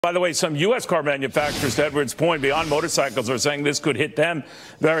By the way, some U.S. car manufacturers, to Edward's point, beyond motorcycles, are saying this could hit them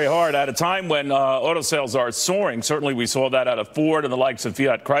very hard at a time when auto sales are soaring. Certainly, we saw that out of Ford and the likes of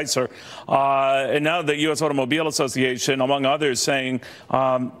Fiat Chrysler. And now the U.S. Automobile Association, among others, saying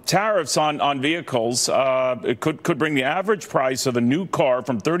tariffs on vehicles it could bring the average price of a new car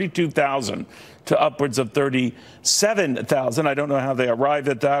from $32,000 to upwards of $37,000. I don't know how they arrived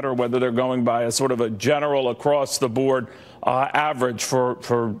at that or whether they're going by a sort of a general across-the-board average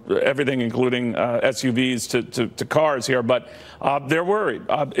for everything, including SUVs to cars here. But they're worried.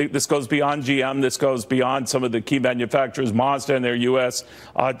 This goes beyond GM. This goes beyond some of the key manufacturers, Mazda and their U.S.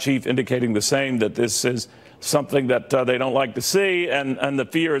 chief indicating the same, that this is something that they don't like to see, and the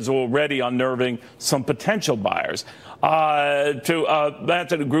fear is already unnerving some potential buyers. To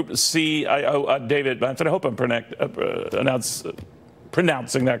Bahnsen Group CEO David Bahnsen, I hope I'm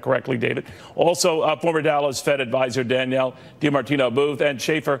pronouncing that correctly, David. Also, former Dallas Fed advisor Danielle DiMartino Booth and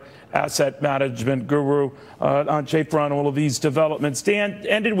Schaefer asset management guru on Schaefer on all of these developments. Dan,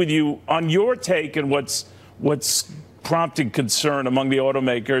 ended with you on your take and what's prompting concern among the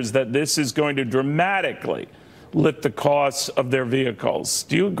automakers that this is going to dramatically lift the costs of their vehicles.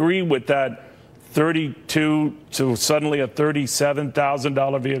 Do you agree with that $32,000 to suddenly a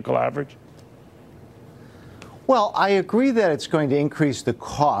 $37,000 vehicle average? Well, I agree that it's going to increase the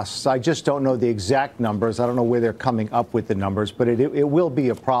costs. I just don't know the exact numbers. I don't know where they're coming up with the numbers, but it will be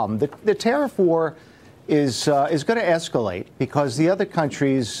a problem. The tariff war is going to escalate because the other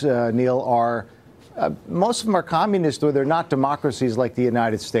countries, Neil, are most of them are communist, or they're not democracies like the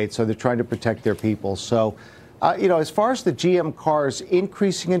United States, so they're trying to protect their people. So, as far as the GM cars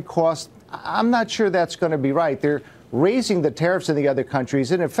increasing in cost, I'm not sure that's going to be right. They're raising the tariffs in the other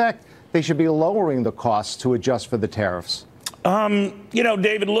countries, and in fact, they should be lowering the costs to adjust for the tariffs.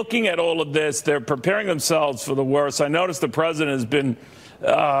 David, looking at all of this, they're preparing themselves for the worst. I noticed the president has been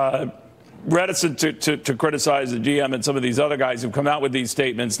reticent to criticize the GM and some of these other guys who've come out with these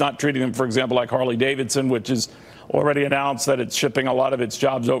statements, not treating them, for example, like Harley-Davidson, which has already announced that it's shipping a lot of its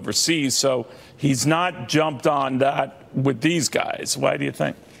jobs overseas. So he's not jumped on that with these guys. Why do you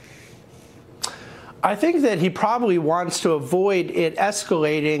think? I think that he probably wants to avoid it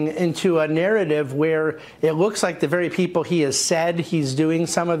escalating into a narrative where it looks like the very people he has said he's doing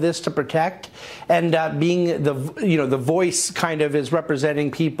some of this to protect, and being the voice kind of is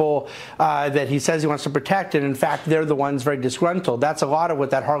representing people that he says he wants to protect, and in fact they're the ones very disgruntled. That's a lot of what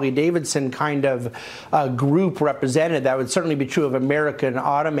that Harley-Davidson kind of group represented. That would certainly be true of American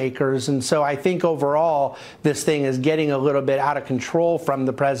automakers, and so I think overall this thing is getting a little bit out of control from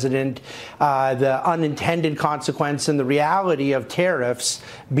the president. The unintended consequence and the reality of tariffs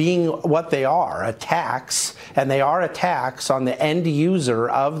being what they are, a tax, and they are a tax on the end user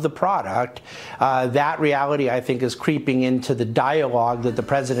of the product, that reality, I think, is creeping into the dialogue that the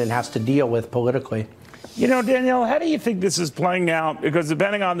president has to deal with politically. Danielle, how do you think this is playing out? Because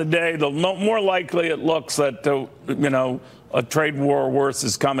depending on the day, the more likely it looks that, a trade war or worse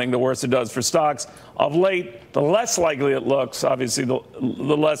is coming, the worse it does for stocks. Of late, the less likely it looks, obviously the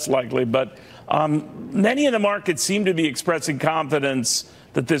less likely. But many in the market seem to be expressing confidence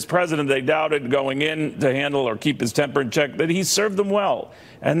that this president they doubted going in to handle or keep his temper in check, that he served them well.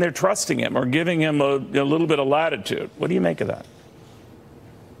 And they're trusting him or giving him a little bit of latitude. What do you make of that?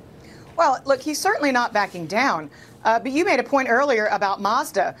 Well, look, he's certainly not backing down. But you made a point earlier about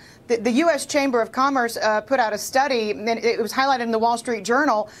Mazda. The U.S. Chamber of Commerce put out a study, and it was highlighted in the Wall Street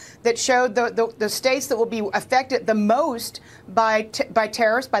Journal, that showed the states that will be affected the most by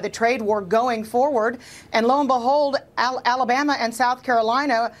tariffs, by the trade war going forward. And lo and behold, Alabama and South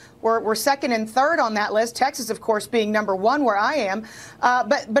Carolina were second and third on that list. Texas, of course, being number one, where I am.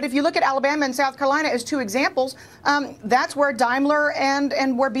 But if you look at Alabama and South Carolina as two examples, that's where Daimler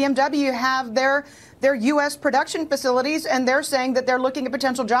and where BMW have their U.S. production facilities, and they're saying that they're looking at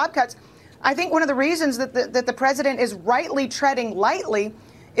potential job cuts. I think one of the reasons that the president is rightly treading lightly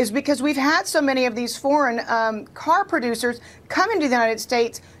is because we've had so many of these foreign car producers come into the United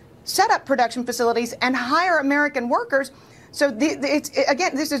States, set up production facilities, and hire American workers. So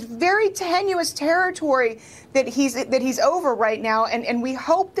again, this is very tenuous territory that he's over right now, and we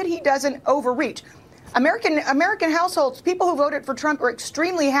hope that he doesn't overreach. American households, people who voted for Trump, are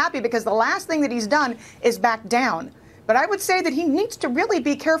extremely happy because the last thing that he's done is back down. But I would say that he needs to really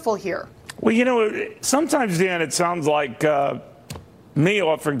be careful here. Well, sometimes, Dan, it sounds like me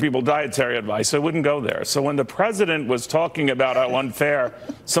offering people dietary advice. I wouldn't go there. So when the president was talking about how unfair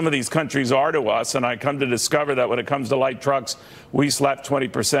some of these countries are to us, and I come to discover that when it comes to light trucks, we slap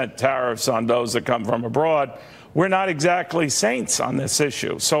 20% tariffs on those that come from abroad, we're not exactly saints on this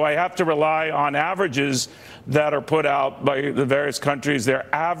issue. So I have to rely on averages that are put out by the various countries,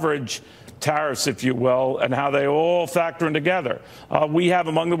 their average tariffs, if you will, and how they all factor in together. We have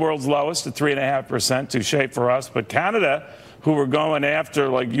among the world's lowest at 3.5%, touche for us, but Canada, who we're going after,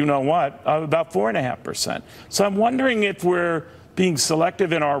 like you know what, about 4.5%. So I'm wondering if we're being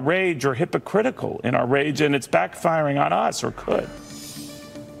selective in our rage or hypocritical in our rage, and it's backfiring on us, or could.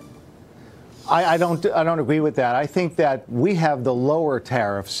 I don't agree with that. I think that we have the lower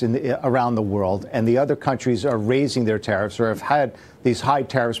tariffs around the world, and the other countries are raising their tariffs or have had these high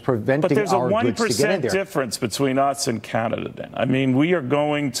tariffs preventing our goods to get in there. But there's a 1% difference between us and Canada, then. I mean, we are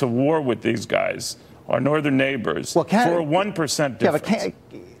going to war with these guys, our northern neighbors, for a 1% difference. Yeah,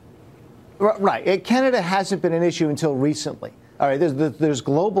 but right. Canada hasn't been an issue until recently. All right, there's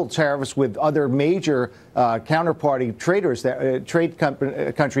global tariffs with other major counterparty traders,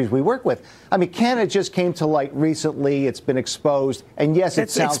 countries we work with. I mean, Canada just came to light recently. It's been exposed, and yes, it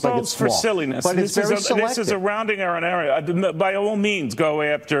sounds like it's small, for silliness. But it's very selective. This is a rounding error in area. By all means, go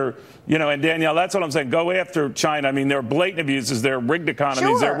after, and Danielle, that's what I'm saying. Go after China. I mean, there are blatant abuses. There are rigged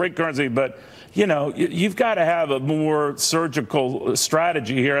economies. There are rigged currency. But you've got to have a more surgical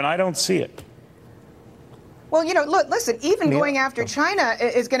strategy here, and I don't see it. Well, look, listen, even going after China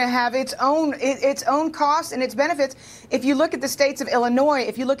is going to have its own costs and its benefits. If you look at the states of Illinois,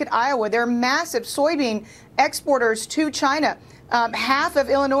 if you look at Iowa, they're massive soybean exporters to China. Half of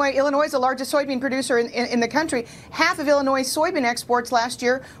Illinois is the largest soybean producer in the country. Half of Illinois' soybean exports last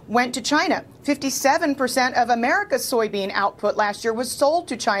year went to China. 57% of America's soybean output last year was sold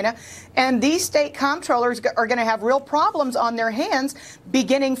to China. And these state comptrollers are going to have real problems on their hands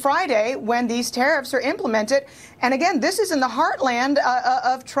beginning Friday when these tariffs are implemented. And again, this is in the heartland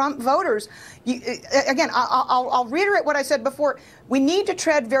of Trump voters. I'll reiterate what I said before. We need to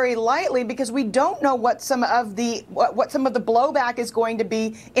tread very lightly because we don't know what some of the blowback is going to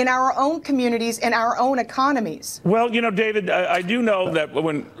be in our own communities, in our own economies. Well, David, I do know that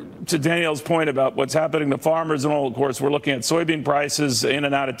to Danielle's point about what's happening to farmers and all, of course, we're looking at soybean prices in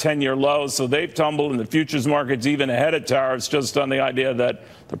and out of 10-year lows. So they've tumbled in the futures markets even ahead of tariffs, just on the idea that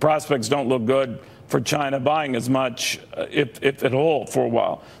the prospects don't look good for China buying as much, if at all, for a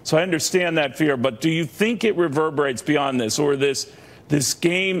while. So I understand that fear. But do you think it reverberates beyond this, or this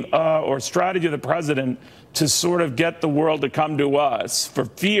game or strategy of the president to sort of get the world to come to us for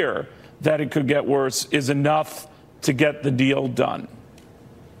fear that it could get worse is enough to get the deal done?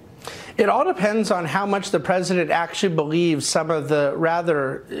 It all depends on how much the president actually believes some of the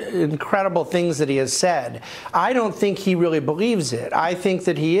rather incredible things that he has said. I don't think he really believes it. I think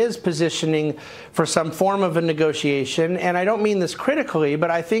that he is positioning for some form of a negotiation, and I don't mean this critically, but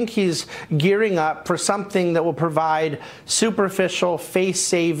I think he's gearing up for something that will provide superficial,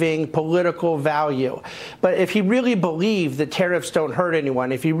 face-saving political value. But if he really believed that tariffs don't hurt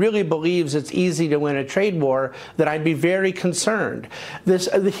anyone, if he really believes it's easy to win a trade war, then I'd be very concerned.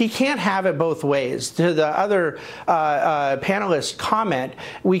 He can't have it both ways. To the other panelist comment,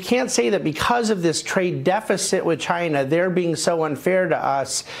 we can't say that because of this trade deficit with China, they're being so unfair to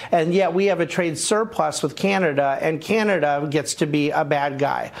us, and yet we have a trade surplus with Canada, and Canada gets to be a bad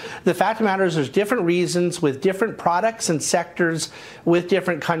guy. The fact of the matter is there's different reasons with different products and sectors with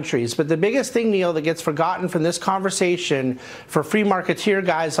different countries. But the biggest thing, Neil, that gets forgotten from this conversation for free marketeer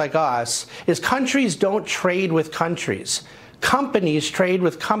guys like us is countries don't trade with countries. Companies trade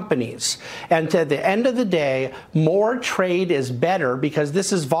with companies. And at the end of the day, more trade is better because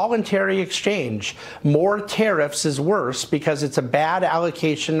this is voluntary exchange. More tariffs is worse because it's a bad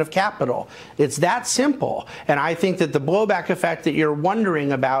allocation of capital. It's that simple. And I think that the blowback effect that you're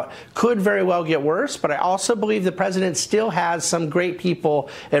wondering about could very well get worse, but I also believe the president still has some great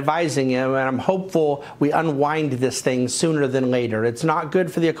people advising him, and I'm hopeful we unwind this thing sooner than later. It's not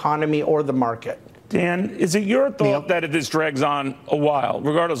good for the economy or the market. Dan, is it your thought that if this drags on a while,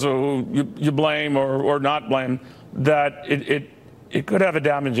 regardless of who you blame or not blame, that it could have a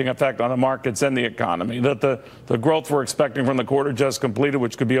damaging effect on the markets and the economy, that the growth we're expecting from the quarter just completed,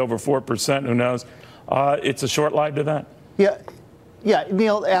 which could be over 4%, who knows, it's a short-lived event? Yeah,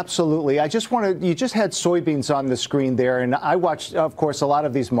 Neil, absolutely. You just had soybeans on the screen there, and I watched, of course, a lot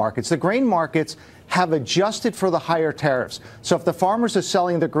of these markets. The grain markets have adjusted for the higher tariffs. So if the farmers are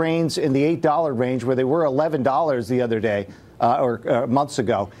selling the grains in the $8 range, where they were $11 the other day, or months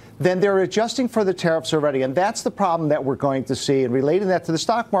ago, then they're adjusting for the tariffs already. And that's the problem that we're going to see. And relating that to the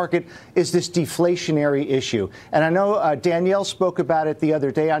stock market is this deflationary issue. And I know Danielle spoke about it the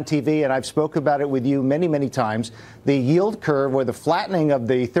other day on TV, and I've spoken about it with you many, many times. The yield curve, or the flattening of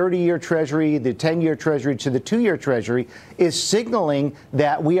the 30-year Treasury, the 10-year Treasury to the 2-year Treasury, is signaling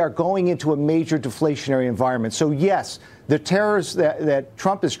that we are going into a major deflationary environment. So, yes, the tariffs that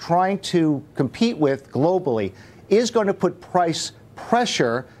Trump is trying to compete with globally is going to put price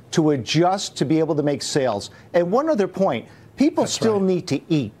pressure to adjust to be able to make sales. And one other point, people still need to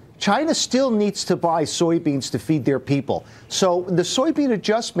eat. China still needs to buy soybeans to feed their people. So the soybean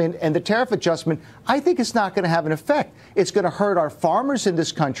adjustment and the tariff adjustment, I think it's not going to have an effect. It's going to hurt our farmers in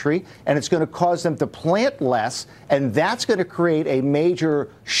this country, and it's going to cause them to plant less, and that's going to create a major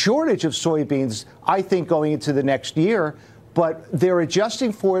shortage of soybeans, I think, going into the next year. But they're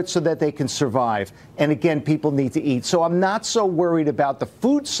adjusting for it so that they can survive. And again, people need to eat. So I'm not so worried about the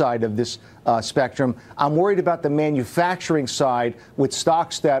food side of this spectrum. I'm worried about the manufacturing side with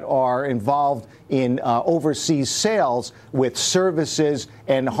stocks that are involved in overseas sales with services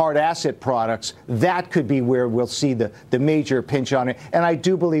and hard asset products. That could be where we'll see the major pinch on it. And I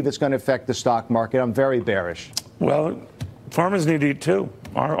do believe it's going to affect the stock market. I'm very bearish. Well, farmers need to eat too.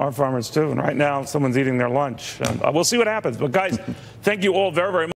 Our farmers too. And right now, someone's eating their lunch. We'll see what happens. But guys, thank you all very, very much.